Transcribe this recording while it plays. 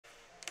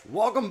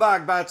Welcome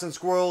back, bats and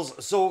squirrels.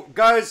 So,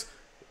 guys,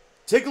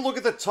 take a look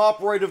at the top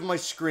right of my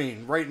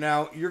screen right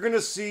now. You're going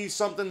to see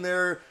something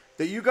there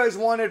that you guys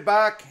wanted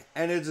back,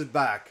 and it is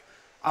back.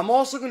 I'm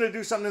also going to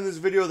do something in this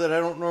video that I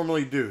don't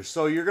normally do.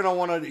 So, you're not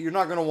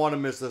going to want to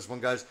miss this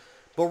one, guys.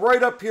 But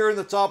right up here in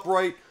the top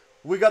right,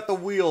 we got the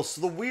wheel.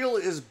 So, the wheel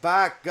is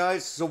back,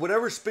 guys. So,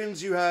 whatever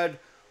spins you had,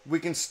 we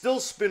can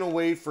still spin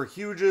away for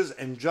huges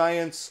and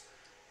giants.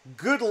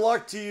 Good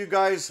luck to you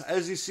guys.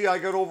 As you see, I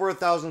got over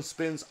 1,000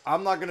 spins.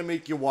 I'm not going to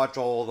make you watch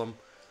all of them.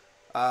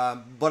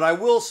 But I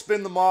will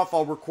spin them off.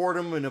 I'll record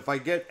them. And if I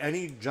get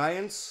any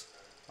giants,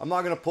 I'm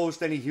not going to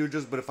post any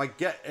huges. But if I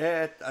get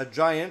a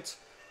giant,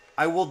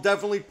 I will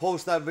definitely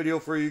post that video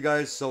for you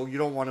guys. So you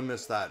don't want to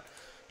miss that.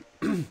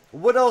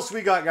 What else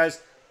we got,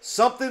 guys?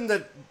 Something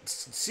that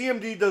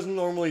CMD doesn't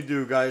normally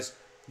do, guys.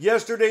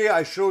 Yesterday,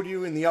 I showed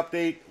you in the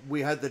update,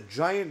 we had the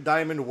giant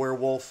diamond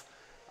werewolf.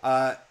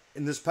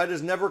 And this pet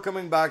is never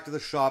coming back to the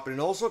shop. And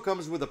it also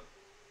comes with a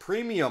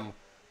premium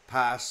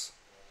pass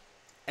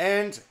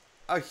and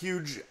a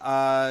huge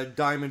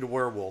diamond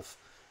werewolf.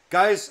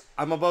 Guys,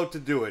 I'm about to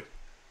do it.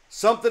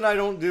 Something I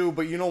don't do,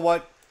 but you know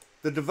what?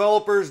 The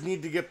developers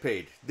need to get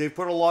paid. They've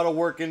put a lot of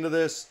work into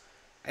this.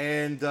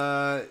 And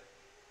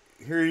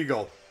here you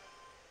go.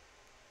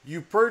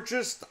 You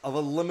purchased of a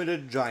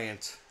limited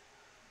giant.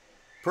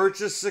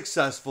 Purchase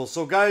successful.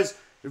 So guys,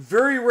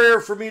 very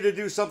rare for me to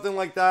do something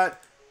like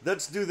that.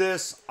 Let's do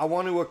this. I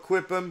want to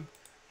equip him.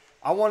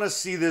 I want to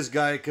see this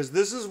guy because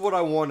this is what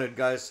I wanted,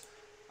 guys.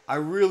 I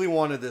really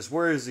wanted this.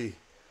 Where is he?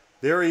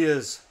 There he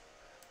is.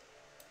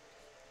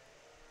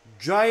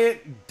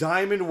 Giant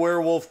diamond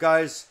werewolf,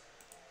 guys.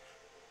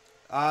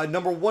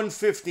 Number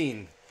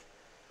 115.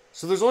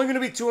 So there's only going to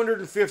be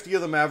 250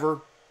 of them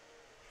ever.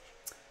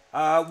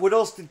 What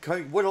else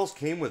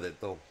came with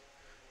it though?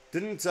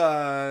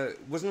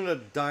 Wasn't it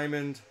a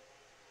diamond?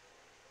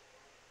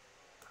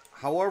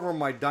 However,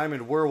 my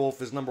diamond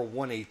werewolf is number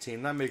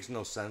 118. That makes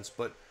no sense,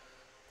 but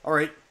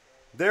alright.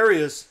 There he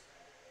is.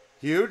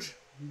 Huge,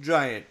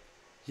 giant.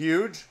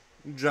 Huge,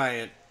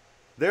 giant.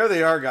 There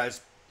they are,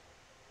 guys.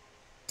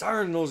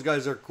 Darn, those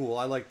guys are cool.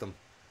 I like them.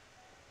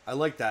 I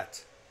like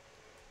that.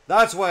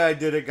 That's why I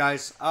did it,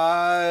 guys.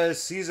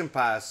 Season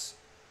pass.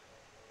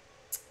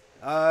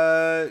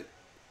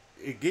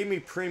 It gave me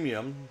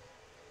premium.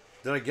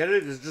 Did I get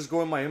it? Does it just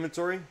go in my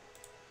inventory?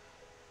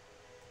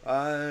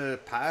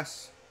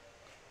 Pass.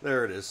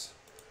 There it is.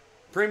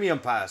 Premium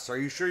pass. Are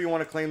you sure you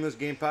want to claim this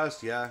game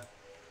pass? Yeah.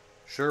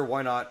 Sure,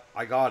 why not?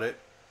 I got it.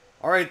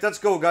 Alright, let's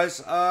go, guys.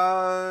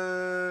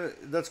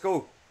 Let's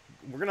go.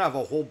 We're going to have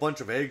a whole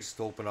bunch of eggs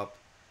to open up.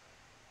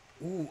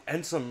 Ooh,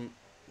 and some...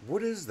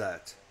 What is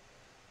that?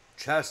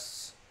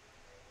 Chests.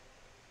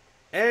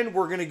 And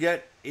we're going to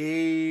get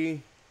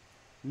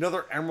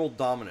another Emerald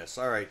Dominus.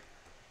 Alright.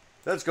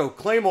 Let's go.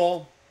 Claim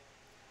all.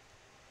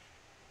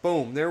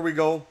 Boom. There we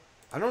go.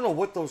 I don't know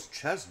what those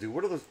chests do.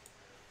 What are those...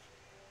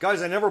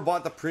 Guys, I never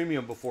bought the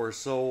premium before,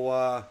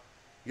 so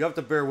you have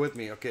to bear with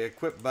me. Okay,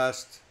 equip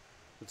best.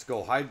 Let's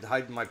go.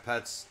 Hide my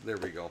pets. There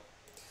we go.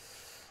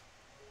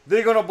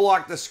 They're going to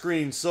block the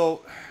screen,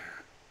 so...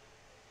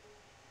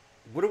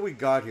 What do we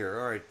got here?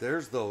 Alright,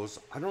 there's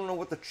those. I don't know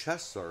what the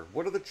chests are.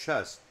 What are the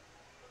chests?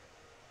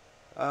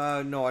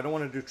 No, I don't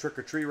want to do trick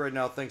or treat right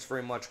now. Thanks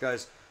very much,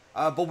 guys.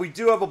 But we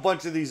do have a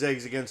bunch of these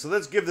eggs again, so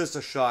let's give this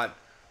a shot.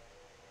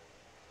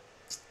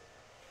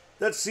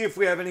 Let's see if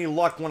we have any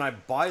luck when I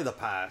buy the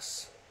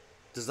pass.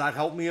 Does that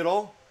help me at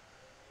all?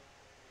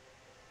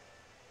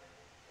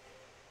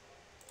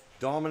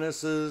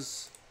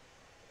 Dominuses.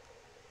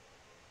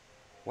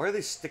 Why are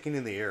they sticking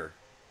in the air?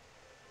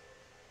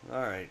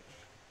 Alright.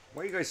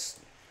 Why are you guys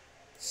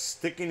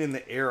sticking in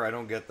the air? I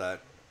don't get that.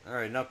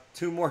 Alright, now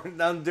two more.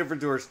 Now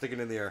different two are sticking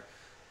in the air.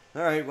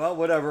 Alright, well,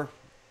 whatever.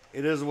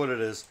 It is what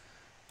it is.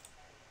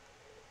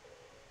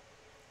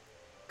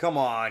 Come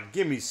on,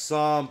 give me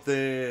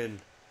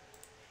something.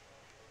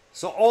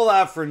 So all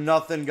that for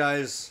nothing,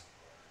 guys.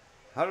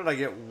 How did I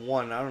get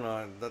one? I don't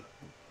know. That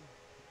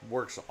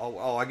works.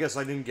 Oh, I guess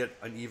I didn't get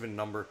an even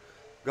number.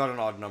 Got an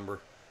odd number.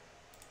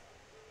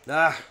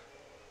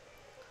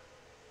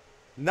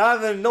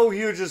 No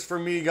huges for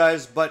me,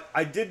 guys. But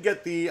I did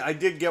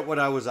get what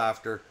I was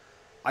after.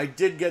 I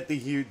did get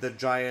the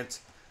giant.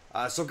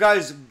 So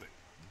guys,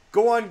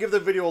 go on, give the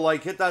video a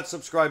like, hit that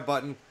subscribe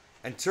button,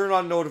 and turn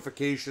on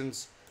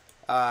notifications.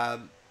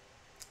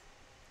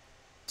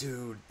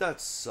 Dude,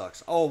 that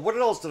sucks. Oh, what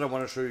else did I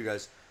want to show you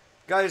guys?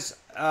 Guys,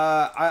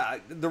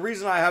 the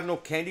reason I have no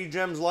candy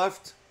gems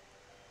left,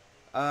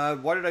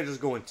 why did I just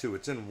go in 2?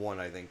 It's in 1,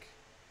 I think.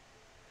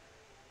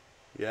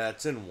 Yeah,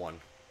 it's in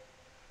 1.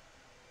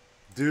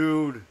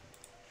 Dude.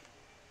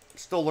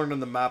 Still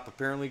learning the map,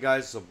 apparently,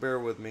 guys, so bear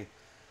with me.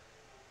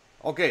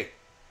 Okay.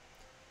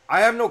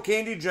 I have no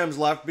candy gems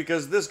left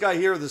because this guy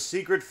here, the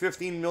secret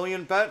 15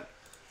 million pet,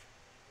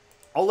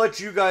 I'll let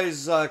you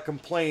guys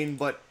complain,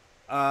 but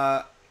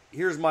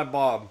here's my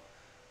Bob.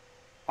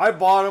 I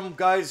bought him,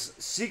 guys.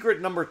 Secret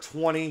number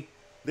 20.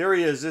 There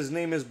he is. His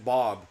name is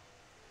Bob.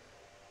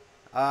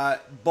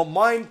 But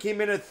mine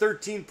came in at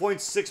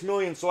 13.6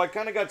 million, so I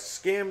kind of got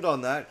scammed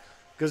on that.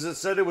 because it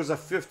said it was a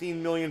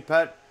 15 million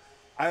pet.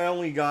 I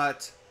only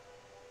got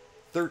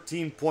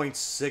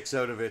 13.6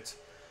 out of it.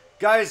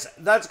 Guys,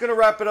 that's going to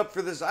wrap it up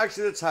for this.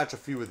 Actually, let's hatch a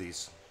few of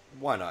these.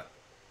 Why not?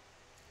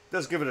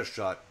 Let's give it a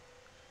shot.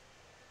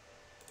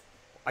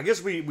 I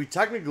guess we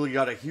technically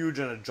got a huge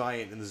and a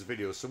giant in this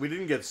video, so we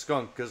didn't get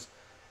skunk because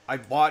I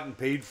bought and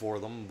paid for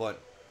them,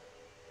 but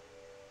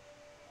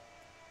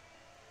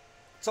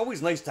it's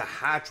always nice to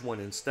hatch one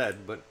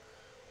instead, but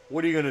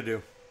what are you going to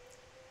do?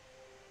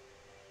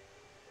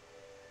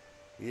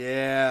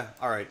 Yeah,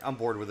 alright, I'm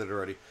bored with it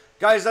already.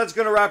 Guys, that's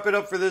going to wrap it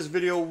up for this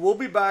video. We'll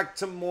be back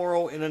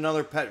tomorrow in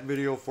another pet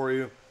video for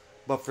you.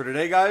 But for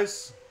today,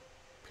 guys,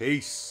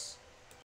 peace.